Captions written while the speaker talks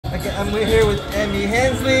I'm here with Emme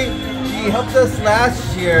Hensley. She helped us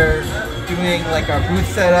last year doing like our booth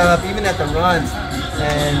setup, even at the runs.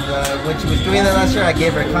 And when she was doing that last year, I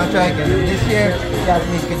gave her a contract. And then this year, she asked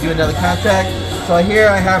me if she could do another contract. So here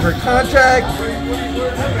I have her contract,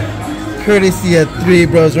 courtesy of Three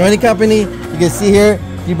Bros Running Company. You can see here,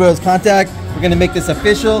 Three Bros contact. We're gonna make this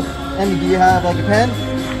official. Emme, do you have like a pen?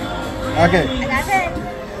 Okay. I got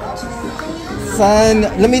it. Sign.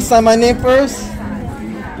 Let me sign my name first.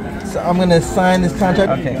 So I'm gonna sign this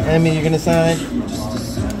contract. Okay, Emme, you're gonna sign.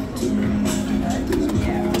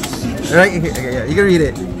 All right, yeah, you can read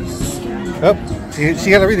it. Oh, she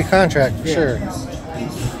got to read the contract for sure.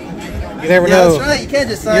 You never Yeah, know. that's right. You can't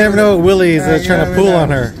just sign. You never know what Willie's trying to pull on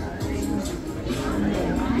her.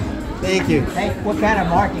 Thank you. Hey, what kind of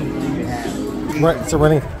marking do you have? Right, it's a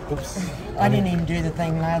running. Oops. I didn't even do the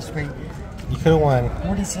thing last week. You could have won.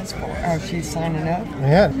 What is this for? Oh, she's signing up?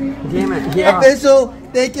 Yeah. Damn it. Yeah. Official.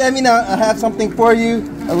 Thank you. I mean, I have something for you.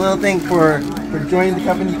 A little thing for joining the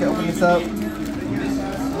company. You can open this up.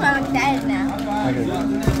 Well, I'm excited now. Okay.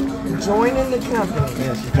 Joining the company.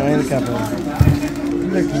 Yeah, she's joining the company.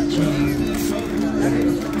 Look at you. Okay.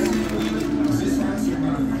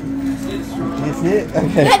 That's it?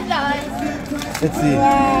 Okay. That's all. Let's see.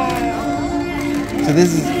 So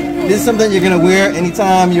this is something you're gonna wear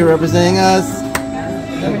anytime you're representing us.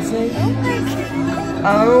 Let me see. Oh my god.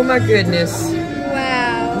 Oh my goodness.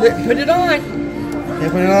 Wow. Look, put it on. Yeah,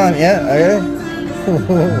 put it on. Yeah, okay.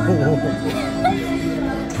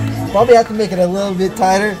 Probably have to make it a little bit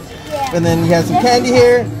tighter. Yeah. And then you have some candy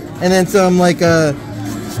here, and then some like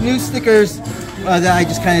new stickers that I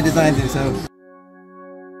just kind of designed it. So.